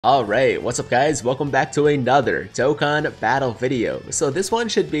Alright, what's up guys? Welcome back to another Dokkan battle video. So this one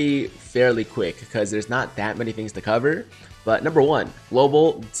should be fairly quick because there's not that many things to cover. But number one,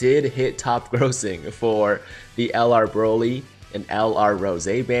 Global did hit top grossing for the LR Broly and LR Rose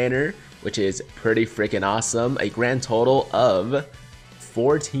banner, which is pretty freaking awesome. A grand total of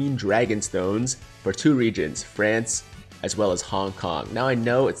 14 Dragon Stones for two regions, France as well as Hong Kong. Now I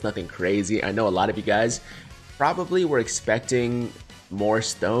know it's nothing crazy. I know a lot of you guys probably were expecting more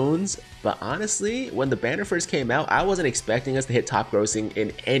stones, but honestly, when the banner first came out, I wasn't expecting us to hit top grossing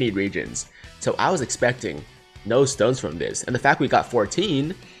in any regions. So I was expecting no stones from this. And the fact we got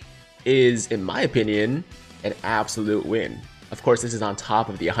 14 is, in my opinion, an absolute win. Of course, this is on top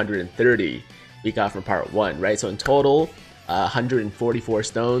of the 130 we got from part 1, right? So in total, 144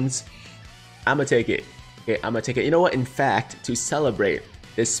 stones. I'm gonna take it. Okay, I'm gonna take it. You know what? In fact, to celebrate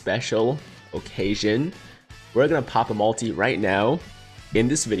this special occasion, we're gonna pop a multi right now in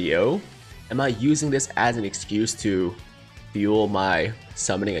this video. Am I using this as an excuse to fuel my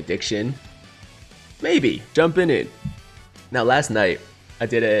summoning addiction? Maybe. Jumping in. Now last night I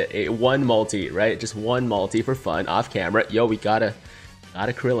did a one multi, right? Just one multi for fun off camera. Yo, we got a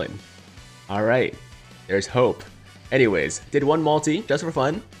Krillin. Alright, there's hope. Anyways, did one multi just for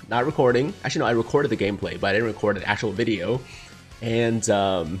fun, not recording. Actually no, I recorded the gameplay, but I didn't record an actual video. And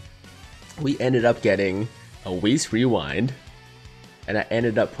we ended up getting a Whis Rewind, and I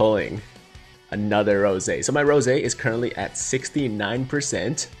ended up pulling another Rose. So my Rose is currently at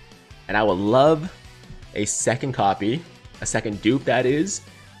 69%, and I would love a second copy, a second dupe that is,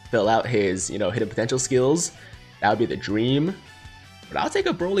 fill out his, hidden potential skills. That would be the dream. But I'll take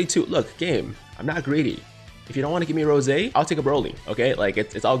a Broly too. Look, game, I'm not greedy. If you don't want to give me a Rose, I'll take a Broly, okay? Like,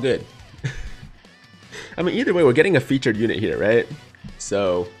 it's all good. I mean, either way, we're getting a featured unit here, right?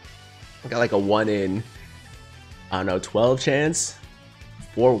 So, I got like a 1 in, I don't know, 12 chance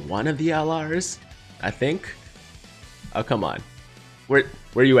for one of the LRs, I think. Oh, come on. Where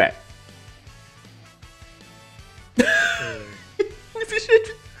you at?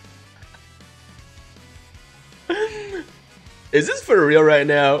 Is this for real right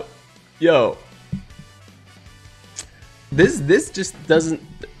now? Yo. This just doesn't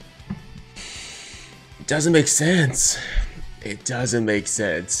make sense. It doesn't make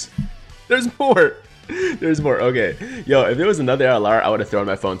sense. There's more. There's more. Okay. Yo, if it was another LR, I would have thrown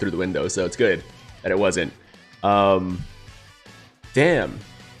my phone through the window, so it's good that it wasn't. Damn. Okay,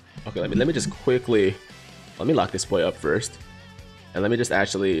 let me just quickly, let me lock this boy up first. And let me just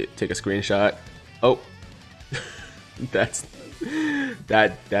actually take a screenshot. Oh. that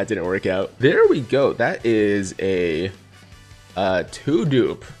didn't work out. There we go. That is a 2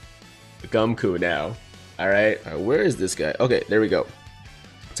 dupe Gumku now. Alright, where is this guy? Okay, there we go.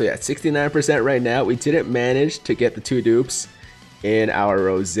 So yeah, 69% right now. We didn't manage to get the 2 dupes in our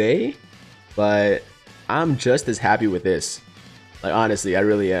Rose, but I'm just as happy with this. Like, honestly, I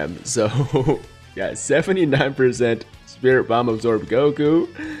really am. So yeah, 79% Spirit Bomb Absorb Goku.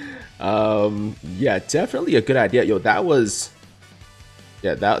 Yeah, definitely a good idea. Yo, that was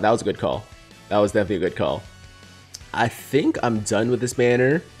a good call. That was definitely a good call. I think I'm done with this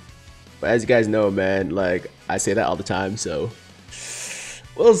banner. But as you guys know, man, like, I say that all the time, so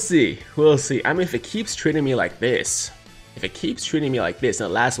we'll see. We'll see. I mean, if it keeps treating me like this, and it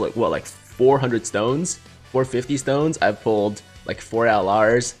lasts like 400 stones, 450 stones, I've pulled like 4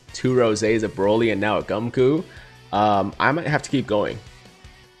 LRs, 2 Roses, a Broly, and now a Gumku. I might have to keep going.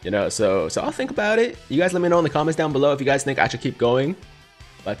 So I'll think about it. You guys let me know in the comments down below if you guys think I should keep going.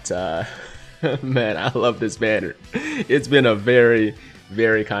 But man, I love this banner. It's been a very,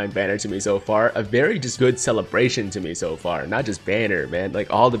 very kind banner to me so far. A very just good celebration to me so far. Not just banner, man.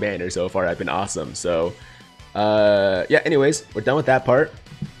 Like, all the banners so far have been awesome. So yeah, anyways, we're done with that part.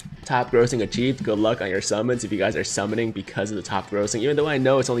 Top grossing achieved. Good luck on your summons if you guys are summoning because of the top grossing. Even though I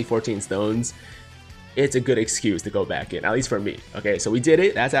know it's only 14 stones, it's a good excuse to go back in, at least for me. Okay, so we did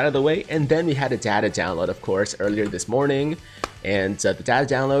it, that's out of the way, and then we had a data download, of course, earlier this morning, and the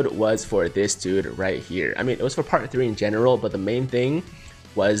data download was for this dude right here. I mean, it was for part 3 in general, but the main thing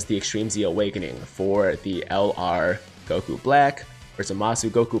was the Extreme Z Awakening for the LR Goku Black, or Zamasu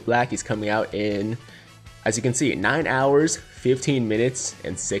Goku Black. He's coming out in, as you can see, 9 hours, 15 minutes,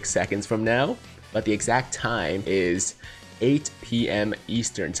 and 6 seconds from now, but the exact time is 8 p.m.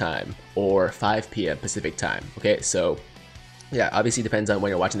 Eastern time or 5 p.m. Pacific time. Okay, so yeah, obviously depends on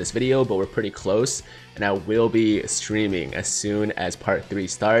when you're watching this video, but we're pretty close, and I will be streaming as soon as part 3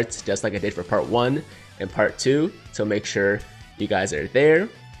 starts, just like I did for part 1 and part 2, so make sure you guys are there.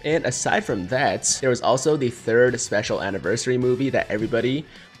 And aside from that, there was also the 3rd special anniversary movie that everybody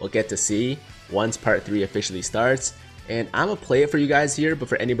will get to see once part 3 officially starts. And I'm gonna play it for you guys here, but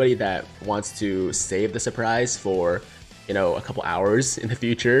for anybody that wants to save the surprise for, you know, a couple hours in the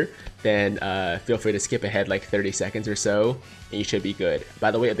future, then feel free to skip ahead like 30 seconds or so, and you should be good.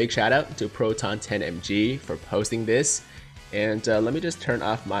 By the way, a big shout out to Proton10mg for posting this. And let me just turn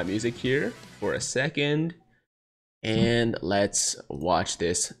off my music here for a second, and let's watch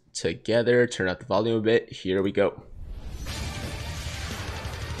this together. Turn up the volume a bit. Here we go.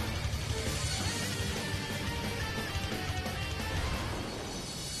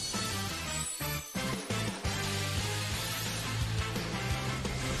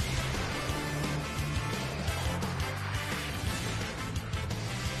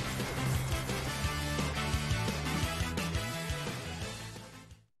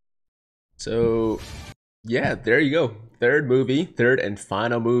 So yeah, there you go. Third and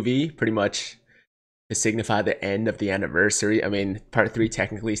final movie, pretty much to signify the end of the anniversary. I mean, part 3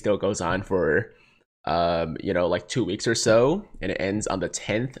 technically still goes on for you know, like 2 weeks or so, and it ends on the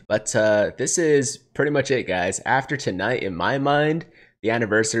 10th. But this is pretty much it, guys. After tonight, in my mind, the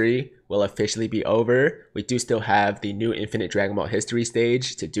anniversary will officially be over. We do still have the new Infinite Dragon Ball History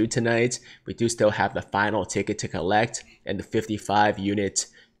stage to do tonight. We do still have the final ticket to collect and the 55 unit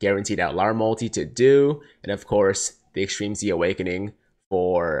guaranteed Outlar multi to do, and of course the Extreme Z Awakening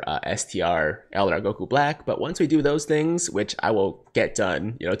for STR Eldar Goku Black. But once we do those things, which I will get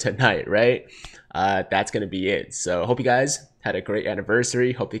done, you know, tonight, right? That's gonna be it. So hope you guys had a great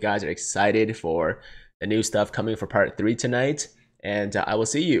anniversary. Hope you guys are excited for the new stuff coming for part 3 tonight, and I will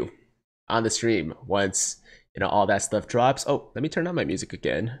see you on the stream once, you know, all that stuff drops. Oh, let me turn on my music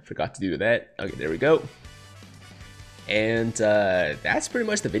again. Forgot to do that. Okay, there we go. And that's pretty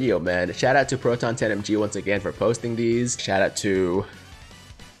much the video, man. Shout out to Proton10mg once again for posting these. Shout out to,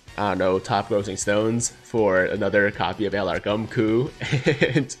 I don't know, Top Grossing Stones for another copy of LR Gumku.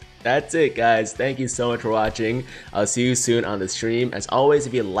 And that's it, guys. Thank you so much for watching. I'll see you soon on the stream. As always,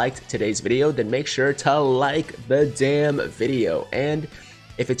 if you liked today's video, then make sure to like the damn video. And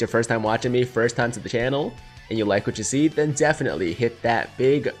if it's your first time watching me, first time to the channel, and you like what you see, then definitely hit that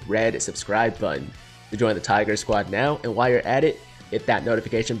big red subscribe button to join the Tiger Squad now. And while you're at it, hit that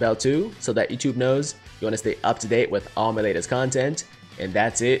notification bell too, so that YouTube knows you want to stay up to date with all my latest content. And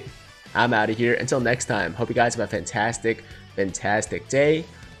that's it. I'm out of here. Until next time, hope you guys have a fantastic, fantastic day.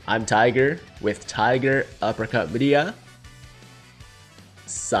 I'm Tiger with Tiger Uppercut Media,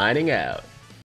 signing out.